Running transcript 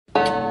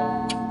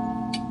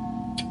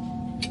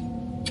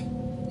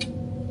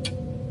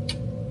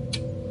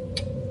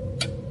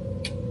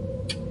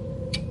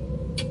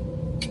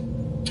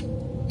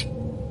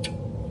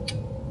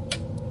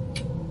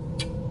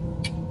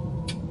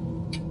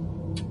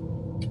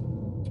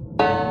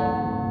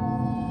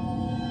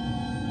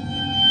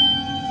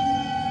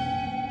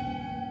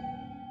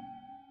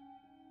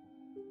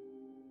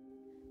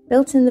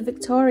Built in the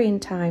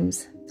Victorian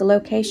times, the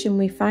location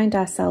we find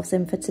ourselves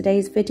in for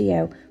today's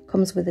video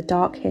comes with a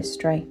dark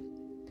history.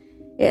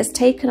 It has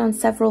taken on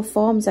several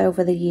forms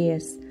over the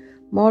years.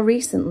 More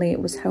recently,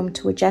 it was home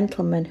to a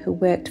gentleman who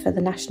worked for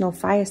the National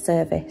Fire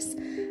Service,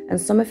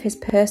 and some of his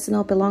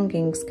personal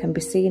belongings can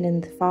be seen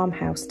in the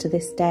farmhouse to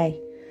this day.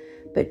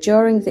 But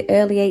during the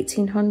early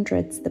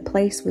 1800s, the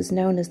place was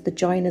known as the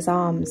Joiner's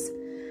Arms,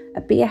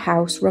 a beer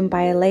house run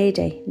by a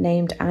lady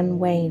named Anne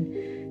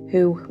Wayne,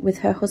 who, with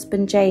her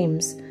husband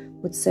James,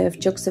 would serve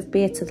jugs of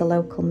beer to the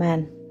local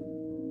men.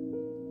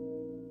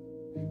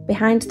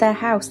 Behind their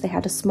house they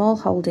had a small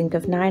holding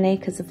of 9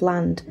 acres of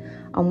land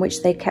on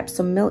which they kept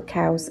some milk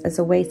cows as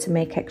a way to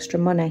make extra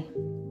money.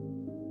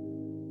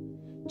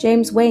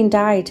 James Wayne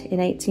died in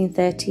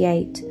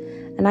 1838,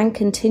 and Anne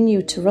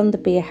continued to run the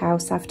beer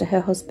house after her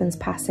husband's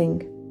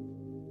passing.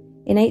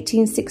 In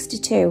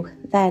 1862,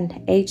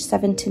 then aged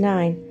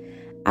 79,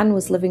 Anne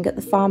was living at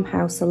the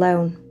farmhouse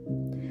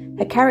alone.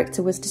 Her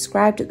character was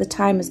described at the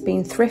time as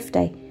being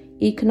thrifty,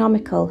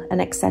 economical and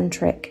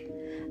eccentric,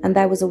 and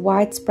there was a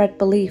widespread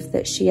belief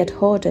that she had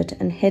hoarded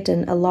and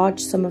hidden a large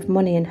sum of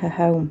money in her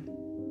home.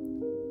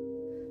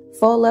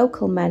 4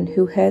 local men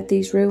who heard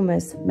these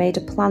rumours made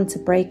a plan to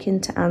break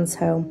into Anne's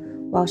home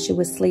while she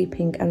was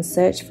sleeping and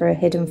search for a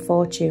hidden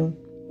fortune.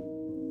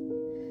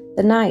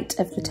 The night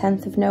of the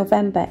 10th of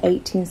November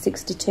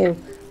 1862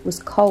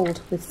 was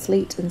cold with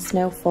sleet and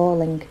snow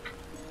falling.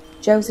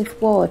 Joseph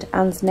Ward,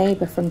 Anne's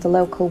neighbour from the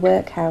local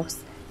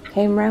workhouse,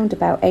 came round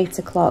about 8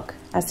 o'clock,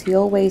 as he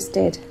always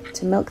did,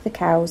 to milk the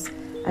cows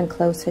and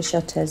close her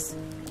shutters.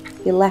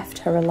 He left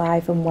her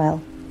alive and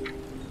well.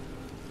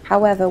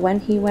 However, when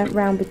he went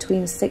round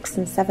between 6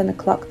 and 7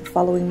 o'clock the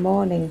following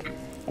morning,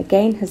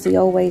 again as he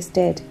always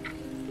did,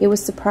 he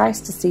was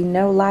surprised to see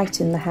no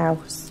light in the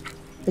house.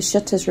 The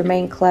shutters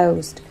remained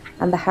closed,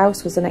 and the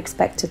house was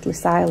unexpectedly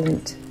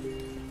silent.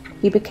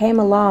 He became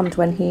alarmed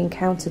when he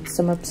encountered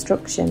some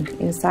obstruction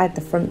inside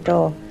the front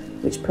door,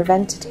 which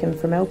prevented him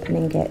from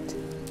opening it.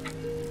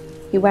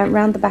 He went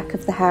round the back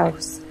of the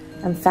house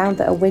and found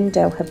that a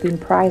window had been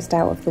prized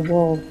out of the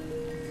wall.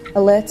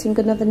 Alerting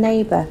another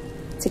neighbour,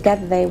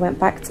 together they went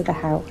back to the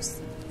house,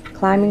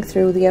 climbing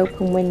through the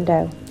open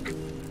window.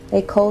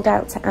 They called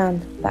out to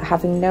Anne, but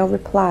having no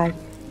reply,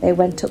 they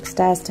went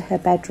upstairs to her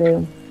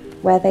bedroom,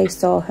 where they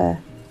saw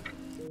her.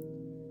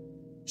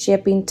 She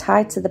had been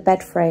tied to the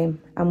bed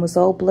frame and was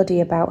all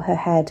bloody about her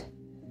head.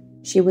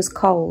 She was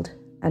cold,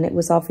 and it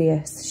was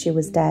obvious she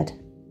was dead.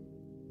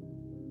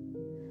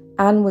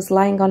 Anne was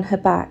lying on her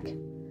back.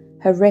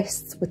 Her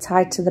wrists were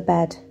tied to the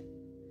bed.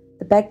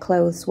 The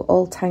bedclothes were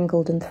all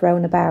tangled and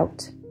thrown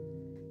about.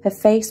 Her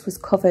face was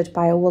covered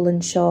by a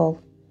woolen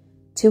shawl.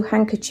 2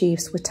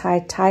 handkerchiefs were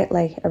tied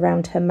tightly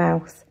around her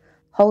mouth,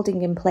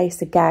 holding in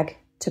place a gag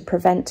to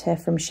prevent her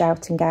from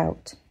shouting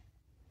out.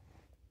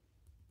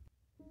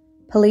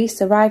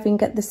 Police arriving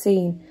at the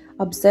scene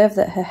observed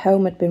that her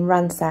home had been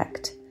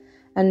ransacked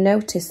and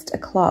noticed a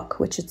clock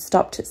which had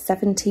stopped at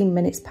 17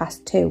 minutes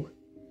past 2.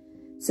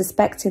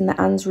 Suspecting that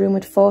Anne's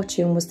rumoured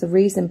fortune was the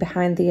reason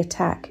behind the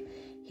attack,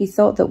 he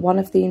thought that one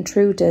of the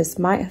intruders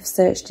might have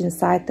searched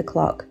inside the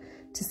clock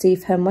to see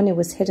if her money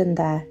was hidden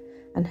there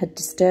and had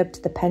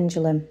disturbed the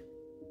pendulum.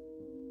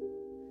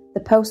 The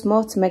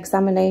post-mortem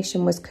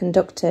examination was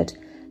conducted,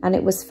 and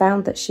it was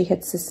found that she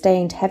had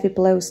sustained heavy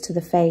blows to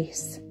the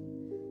face.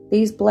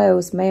 These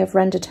blows may have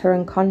rendered her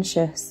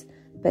unconscious,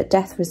 but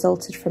death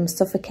resulted from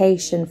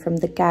suffocation from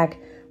the gag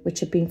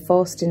which had been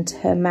forced into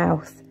her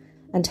mouth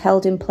and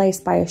held in place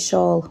by a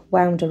shawl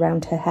wound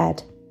around her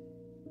head.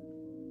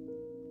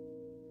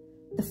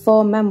 The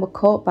 4 men were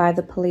caught by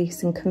the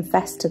police and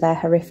confessed to their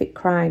horrific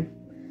crime.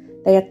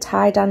 They had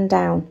tied Anne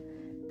down,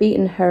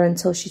 beaten her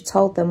until she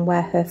told them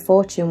where her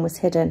fortune was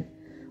hidden,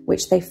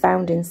 which they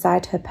found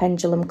inside her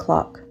pendulum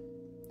clock.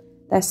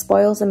 Their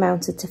spoils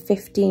amounted to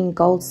 15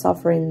 gold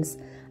sovereigns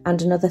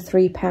and another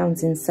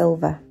 £3 in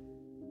silver.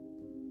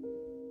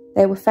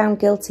 They were found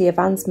guilty of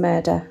Anne's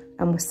murder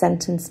and were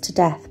sentenced to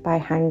death by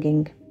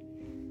hanging.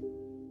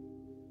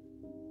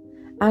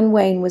 Anne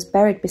Wayne was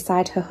buried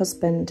beside her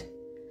husband.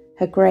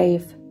 Her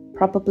grave,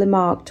 probably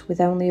marked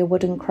with only a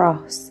wooden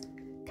cross,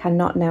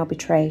 cannot now be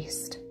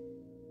traced.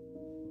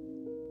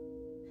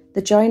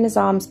 The Joiner's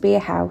Arms beer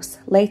house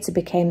later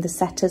became the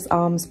Setter's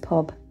Arms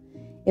pub.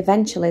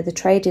 Eventually the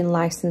trading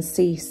licence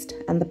ceased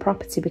and the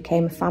property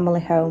became a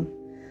family home,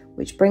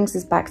 which brings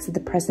us back to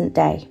the present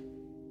day.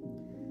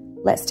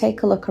 Let's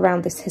take a look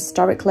around this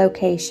historic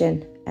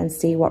location and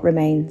see what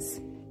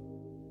remains.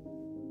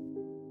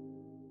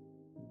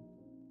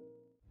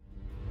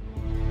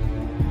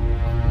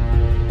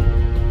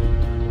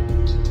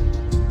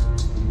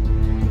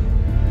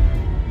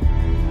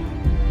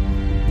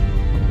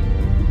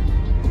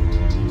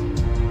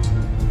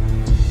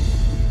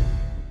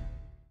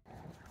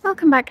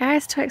 Welcome back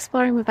guys to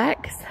Exploring with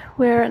Bex.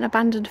 We're at an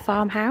abandoned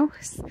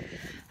farmhouse.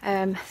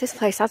 This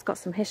place has got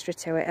some history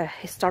to it. A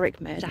historic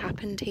murder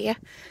happened here,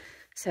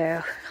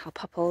 so I'll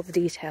pop all the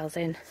details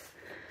in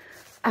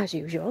as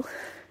usual.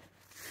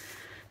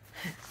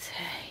 But,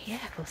 yeah,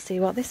 we'll see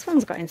what this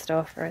one's got in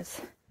store for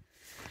us.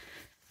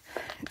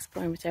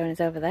 exploring with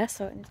Tony's over there,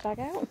 sorting his bag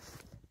out.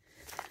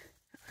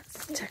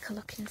 Let's take a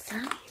look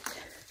inside.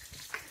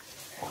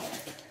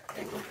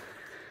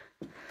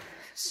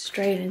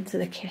 Straight into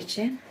the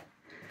kitchen.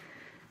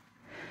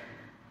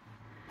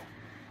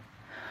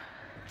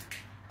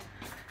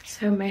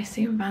 So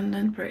messy and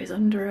abandoned, but it's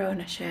under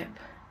ownership.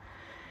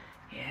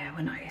 Yeah,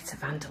 we're not here to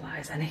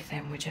vandalise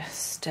anything, we're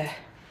just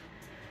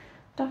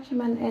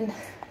documenting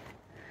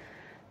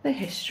the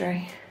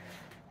history.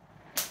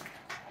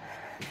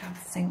 We have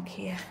a sink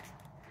here.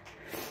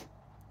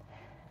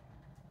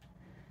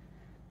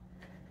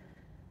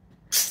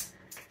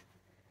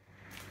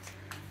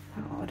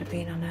 That would have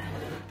been on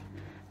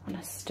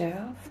a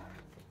stove.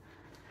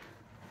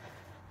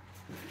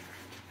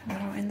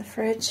 Oh, in the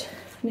fridge.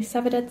 Any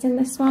severed heads in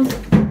this one?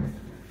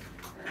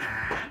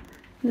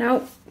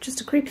 No,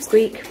 just a creepy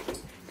squeak.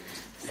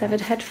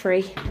 Severed head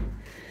free.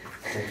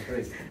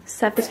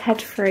 Severed head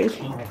free.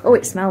 Oh,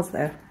 it smells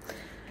though.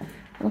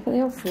 Look at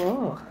the old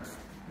floor.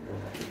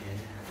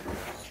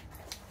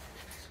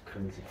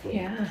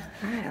 Yeah,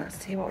 right, let's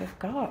see what we've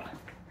got.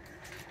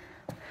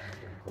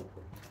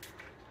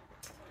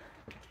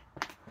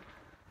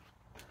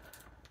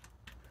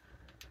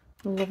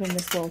 I'm loving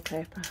this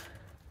wallpaper.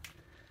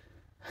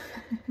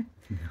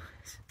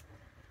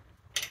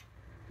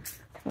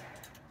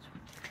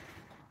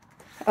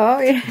 Oh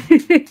yeah,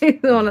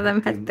 one of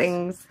them head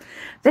things.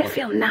 They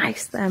feel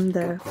nice, them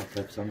though.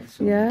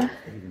 Yeah.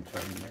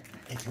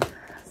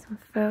 Some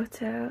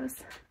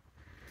photos.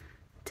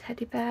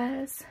 Teddy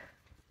bears.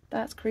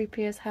 That's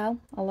creepy as hell.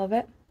 I love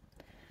it.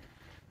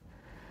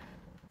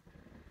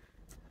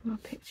 More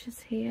pictures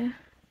here.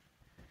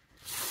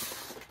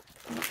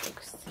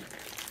 Books.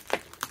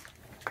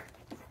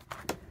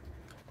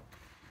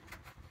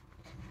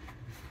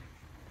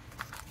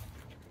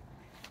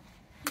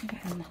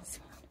 Again, this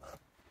one.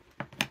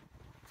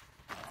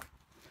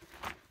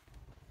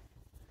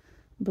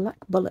 Black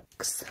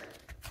bullocks.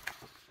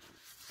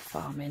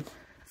 Farming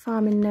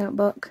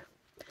notebook.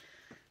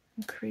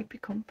 And creepy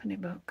company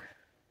book.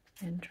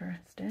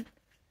 Interesting.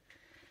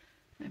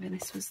 Maybe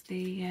this was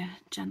the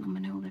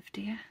gentleman who lived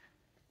here.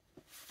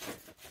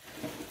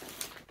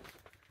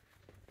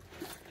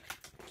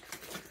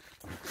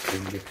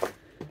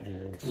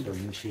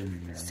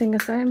 Singer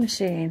sewing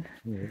machine.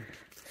 Yeah.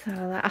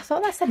 So I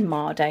thought that said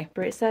Mardy,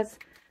 but it says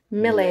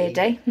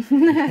Milady.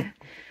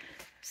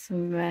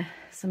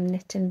 Some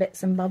knitting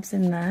bits and bobs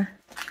in there.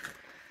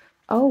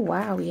 Oh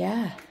wow,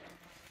 yeah.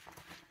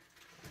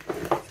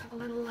 Let's have a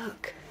little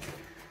look.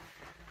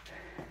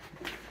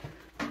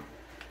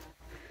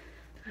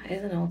 That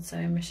is an old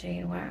sewing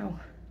machine, wow.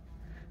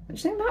 What do you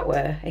think that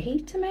were? A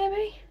heater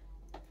maybe?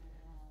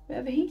 Bit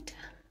of a heater?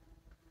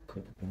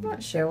 Could have been.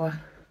 Not sure.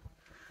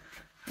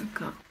 I've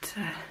got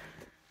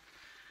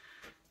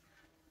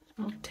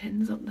small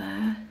tins up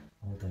there.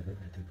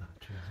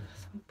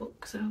 Some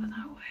books over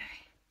that way.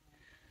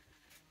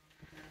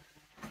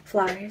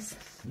 Flies.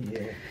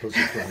 Yeah,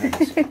 fuzzy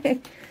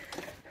flies.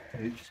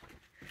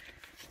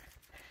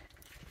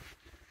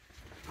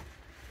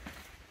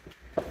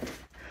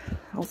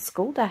 Old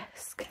school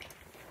desk.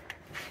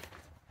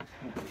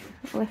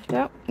 Lift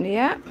up,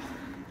 yeah.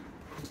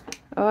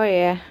 Oh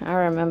yeah, I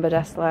remember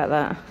desks like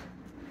that.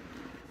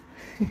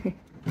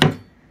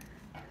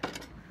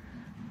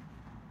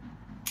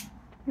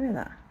 Look at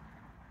that.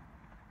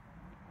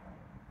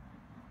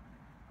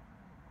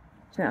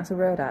 Do you think that's a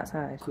road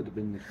outside? Could have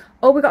been.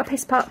 Oh, we got a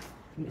piss pot.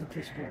 We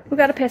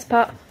got a piss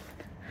pot.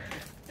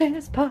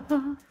 Piss pot.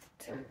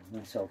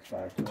 Myself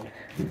five.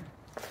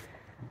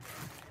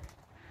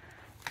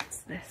 What's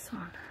this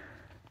one?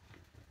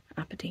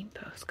 Aberdeen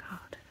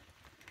postcard.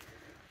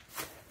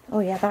 Oh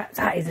yeah,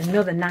 that is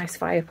another nice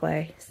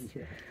fireplace.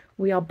 Yeah.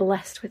 We are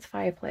blessed with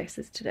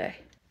fireplaces today.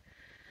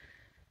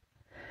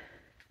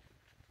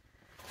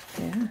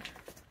 Yeah.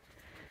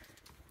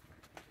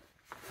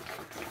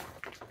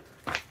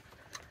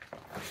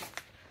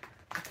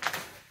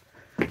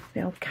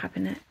 The old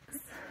cabinets.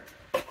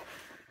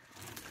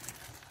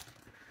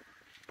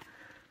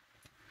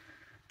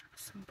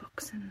 Some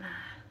books in there.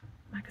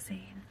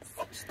 Magazines.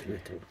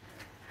 Stiletto.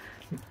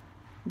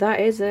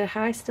 That is a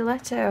high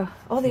stiletto.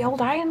 Oh, the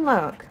old iron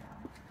look.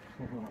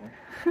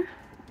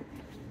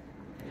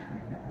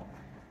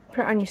 Put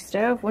it on your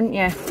stove, wouldn't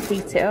you?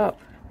 Heat it up.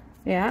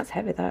 Yeah, that's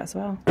heavy, that as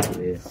well.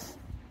 Yeah.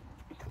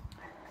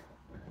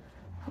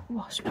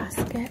 Wash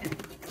basket.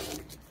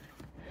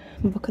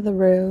 Book of the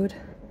road.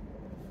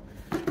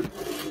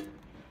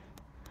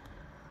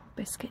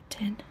 Biscuit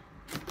tin.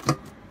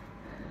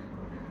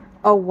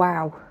 Oh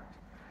wow.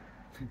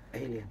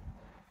 Alien.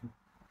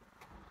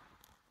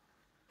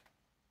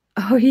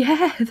 Oh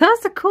yeah,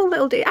 that's a cool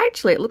little deal.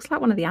 Actually, it looks like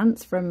one of the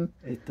ants from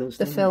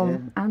the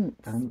film yeah.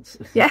 Ants.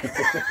 Yeah.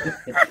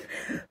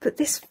 But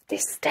this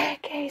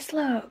staircase,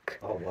 look.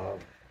 Oh wow.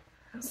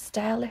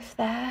 Stair lift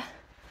there.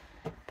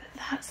 But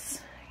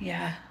that's,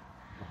 yeah.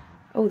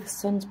 Oh, the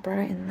sun's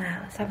bright in there.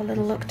 Let's have a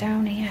little look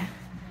down here.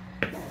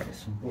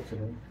 There's some butter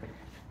in.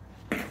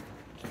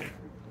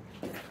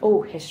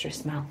 Oh, history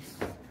smell.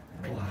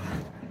 Wow.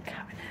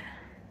 Cabinet.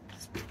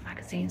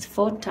 Magazines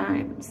 4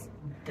 times.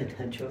 Dead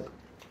hedgehog.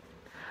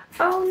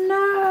 Oh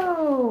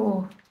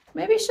no!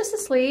 Maybe it's just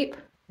asleep.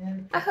 Yeah,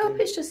 I hope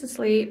it's just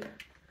asleep.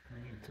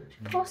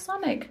 Poor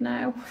Sonic,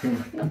 no.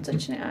 Not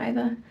touching it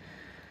either.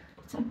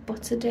 It's a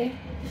butter dish.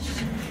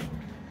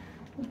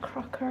 And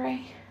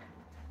crockery.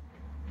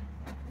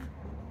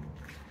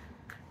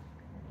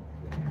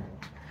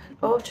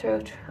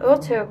 Auto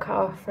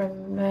car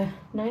from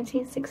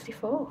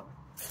 1964.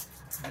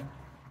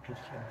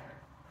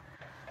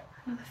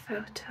 Another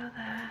photo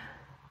there.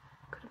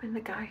 Could have been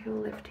the guy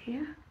who lived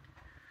here.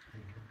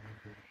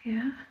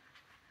 Yeah.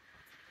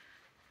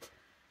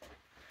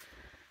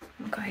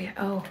 Okay,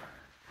 oh.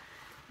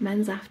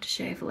 Men's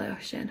aftershave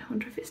lotion. I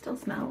wonder if it still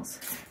smells.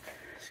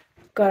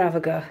 Gotta have a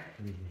go.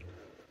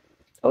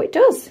 Oh, it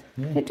does.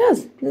 Yeah. It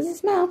does. There's a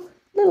smell.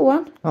 Little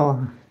one.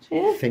 Oh,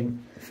 yeah. Faint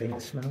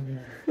smell,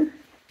 yeah.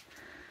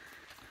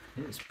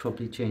 It's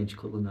probably changed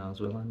colour now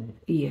as well, hasn't it?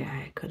 Yeah,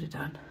 it could have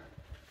done.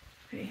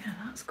 But yeah,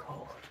 that's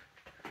cool.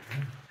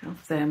 Little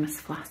thermos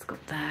flask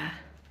up there.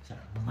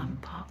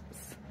 Plant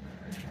pots.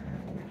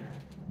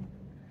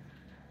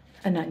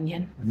 An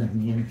onion. An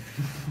onion.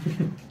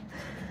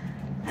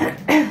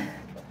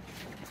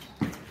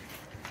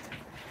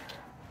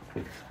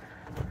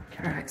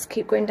 Alright, let's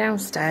keep going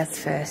downstairs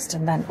first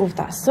and then... Oh,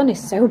 that sun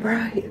is so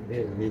bright. It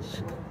really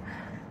is.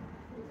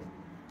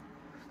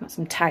 Got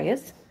some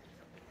tyres.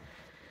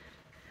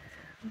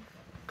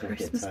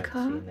 Christmas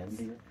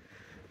cards.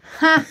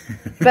 Ha!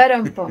 Bed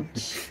and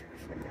punch.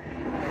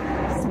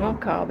 Small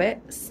car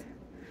bits.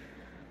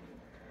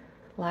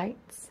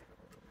 Lights.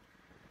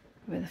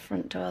 With the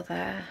front door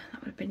there.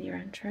 That would have been your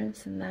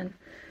entrance. And then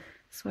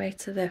this way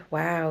to the...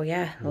 Wow,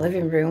 yeah. The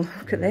living room.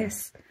 Look at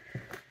this.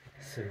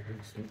 So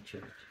Winston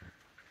Church.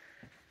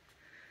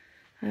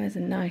 There's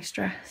a nice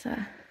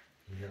dresser.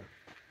 Yeah.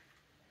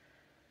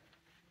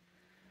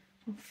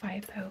 All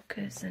fire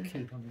pokers and...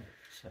 Keep on the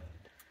side.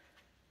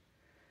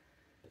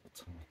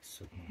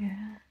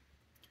 Yeah.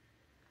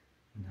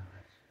 Nice.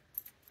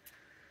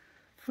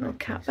 Little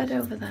cat bed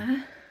over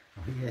there.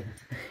 Oh yeah.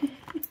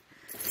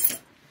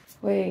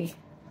 Wait,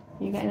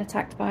 you getting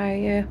attacked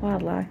by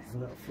wildlife? A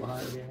little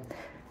fly, yeah.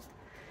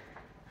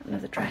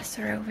 Another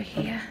dresser over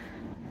here.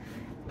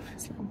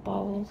 This little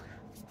bowl.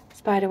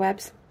 Spider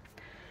webs.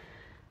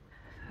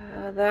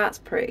 That's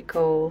pretty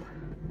cool.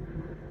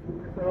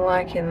 I'm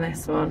liking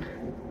this one.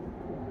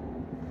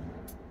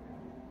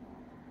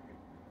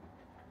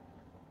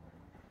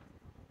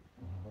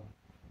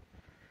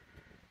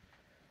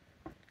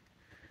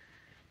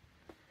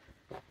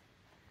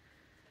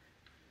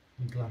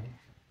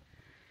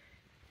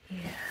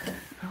 Yeah,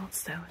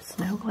 also a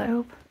snow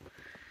globe.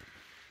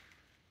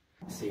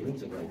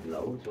 Ceilings are very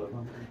low as well,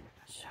 aren't they?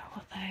 Show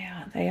what they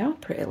are. They are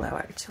pretty low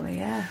actually,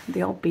 yeah.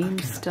 The old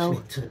beams still.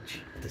 Touch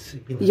the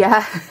ceiling.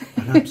 Yeah.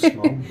 And I'm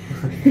small.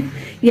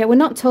 Yeah, we're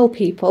not tall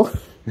people.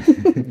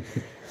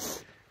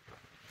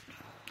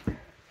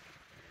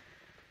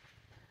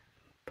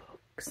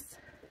 Books,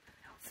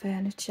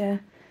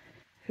 furniture.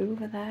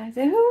 Hoover there. Is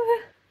it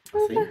Hoover?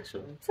 I think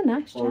so. It's a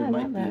nice Or chair, it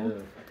might that be though.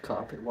 a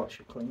carpet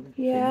washer cleaner.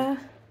 Yeah.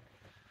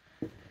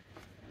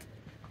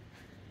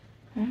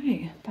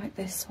 Right, back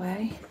this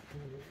way.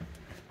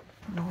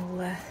 And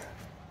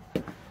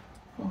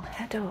we'll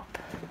head up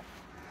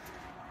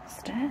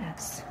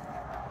stairs.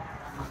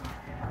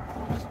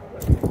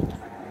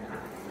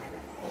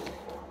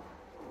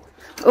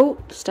 Oh,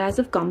 stairs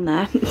have gone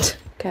there.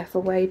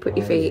 Careful where you put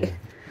your feet.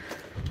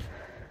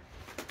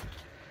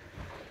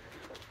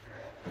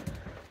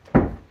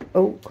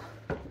 Oh.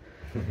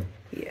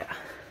 Yeah.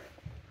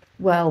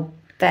 Well,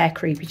 they're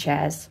creepy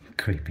chairs.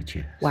 Creepy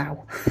chairs.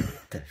 Wow.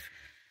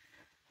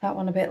 That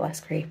one a bit less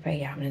creepy.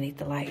 Yeah, I'm going to need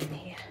the light in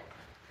here.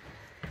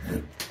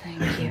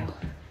 Thank you.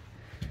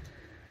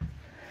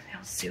 The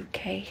old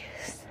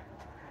suitcase.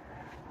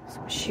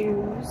 Some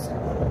shoes.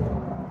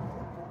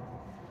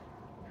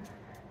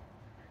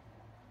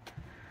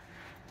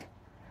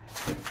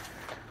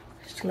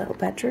 Just a little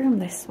bedroom,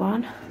 this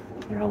one.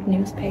 Your old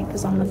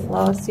newspapers on the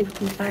floor. See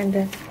if we can find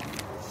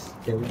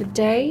the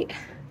date.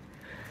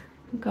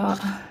 We've got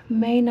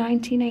May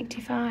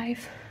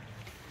 1985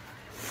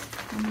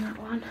 on that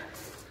one.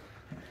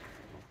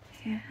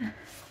 Yeah.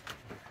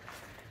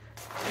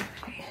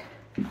 Okay.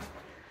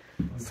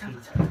 So,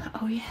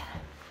 oh yeah.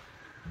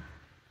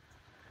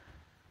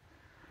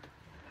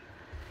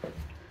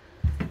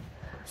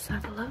 Let's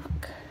have a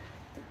look.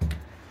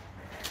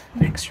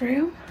 Next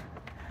room.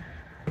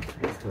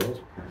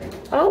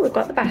 Oh, we've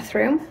got the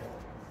bathroom.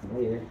 Oh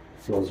yeah.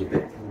 Feels a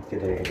bit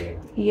good.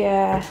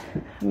 Yeah,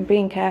 I'm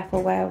being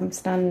careful where I'm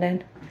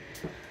standing.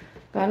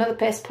 Got another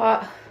piss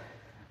pot.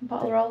 A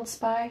bottle of Old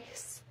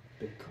Spice.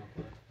 Big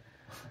copper.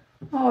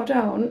 Oh,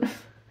 don't.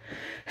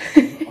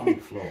 On the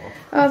floor.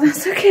 Oh,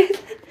 that's okay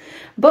then.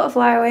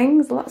 Butterfly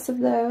wings, lots of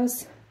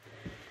those.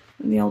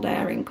 And the old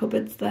airing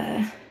cupboards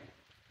there.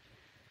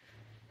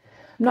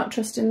 I'm not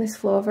trusting this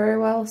floor very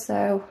well,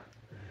 so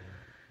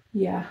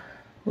yeah,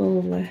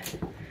 we'll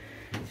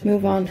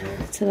move on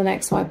to the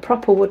next one.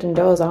 Proper wooden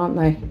doors, aren't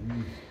they?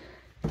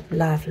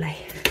 Lovely.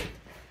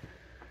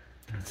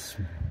 That's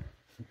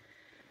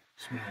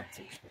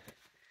smart.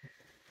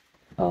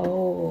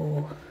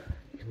 Oh,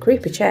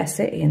 Creepy chair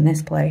city in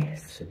this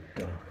place.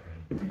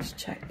 Let's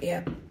check.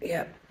 Yep.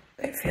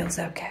 It feels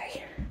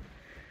okay.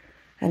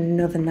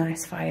 Another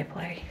nice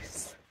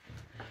fireplace.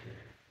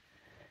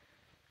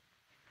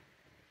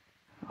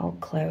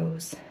 Old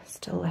clothes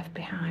still left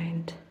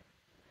behind.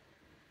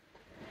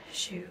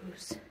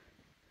 Shoes.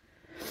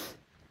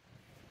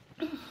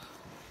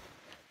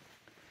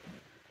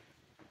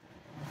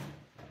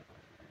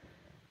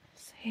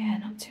 So yeah,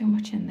 not too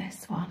much in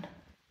this one.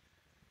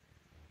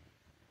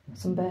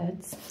 Some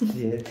birds.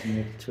 Yeah,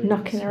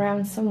 knocking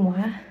around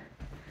somewhere.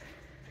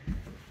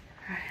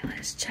 Right,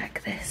 let's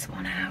check this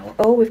one out.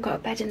 Oh, we've got a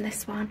bed in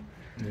this one.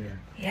 Yeah.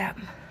 Yep.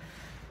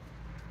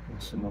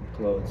 And some more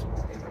clothes.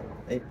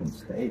 Apron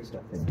stays, I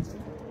think.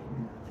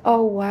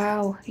 Oh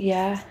wow,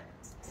 yeah.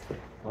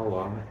 Oh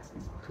wow.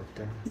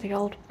 The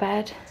old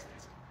bed.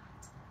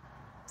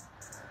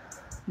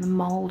 The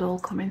mould all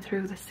coming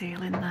through the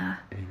ceiling there.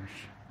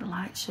 The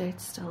light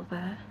shade's still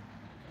there.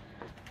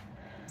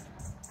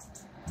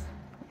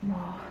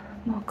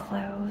 More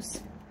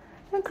clothes.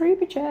 And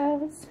creepy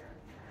chairs.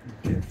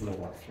 Careful of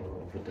that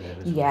floor over there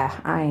as well. Yeah,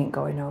 I ain't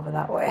going over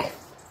that way.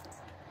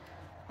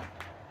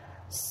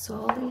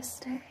 Sawley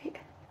Estate.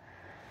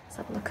 Let's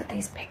have a look at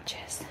these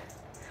pictures.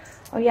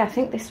 Oh yeah, I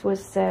think this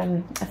was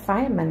a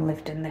fireman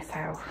lived in this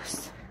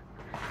house.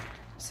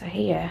 So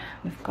here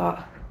we've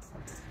got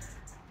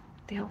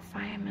the old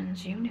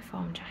fireman's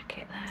uniform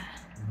jacket there.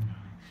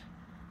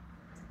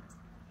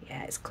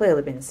 Yeah, it's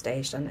clearly been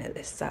staged, hasn't it,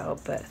 this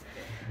setup, but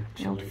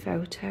the old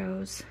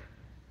photos,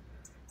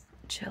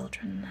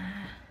 children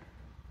there.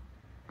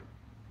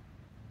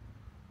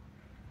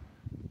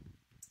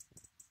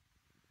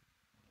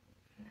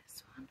 And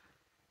this one.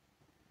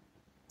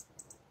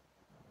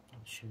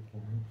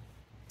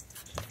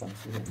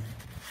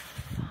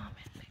 Farming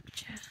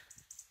picture.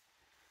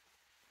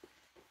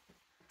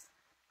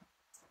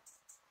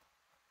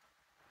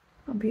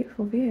 A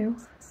beautiful view.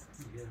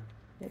 Yeah.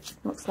 It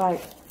looks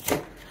like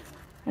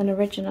an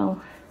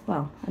original,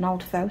 well, an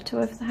old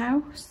photo of the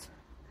house.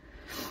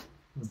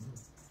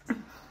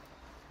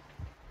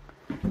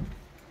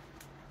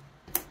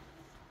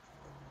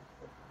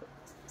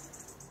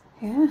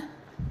 Yeah.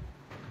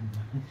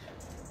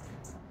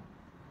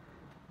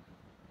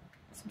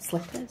 Some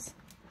slippers.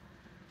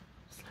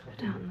 Slipper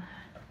down there.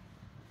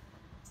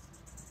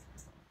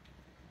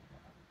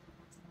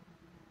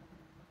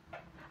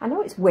 I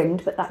know it's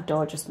wind, but that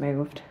door just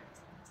moved.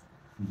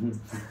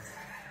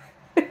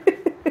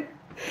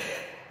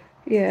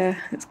 Yeah,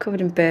 it's covered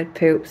in bird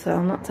poop, so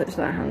I'll not touch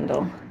that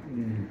handle.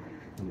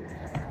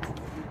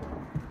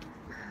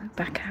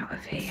 Back out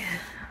of here,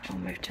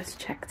 one we've just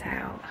checked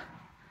out.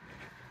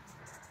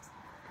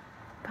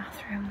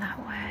 Bathroom that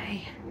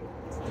way.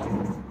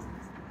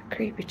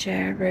 Creepy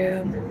chair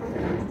room.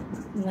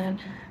 And then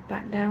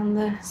back down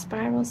the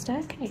spiral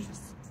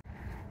staircase.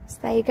 So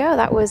there you go,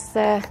 that was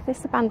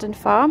this abandoned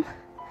farm.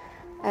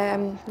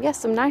 Yeah,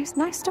 some nice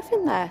stuff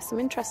in there, some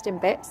interesting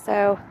bits,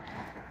 so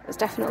it was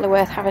definitely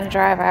worth having a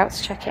drive out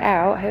to check it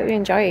out. I hope you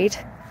enjoyed.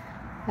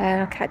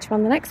 I'll catch you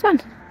on the next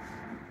one.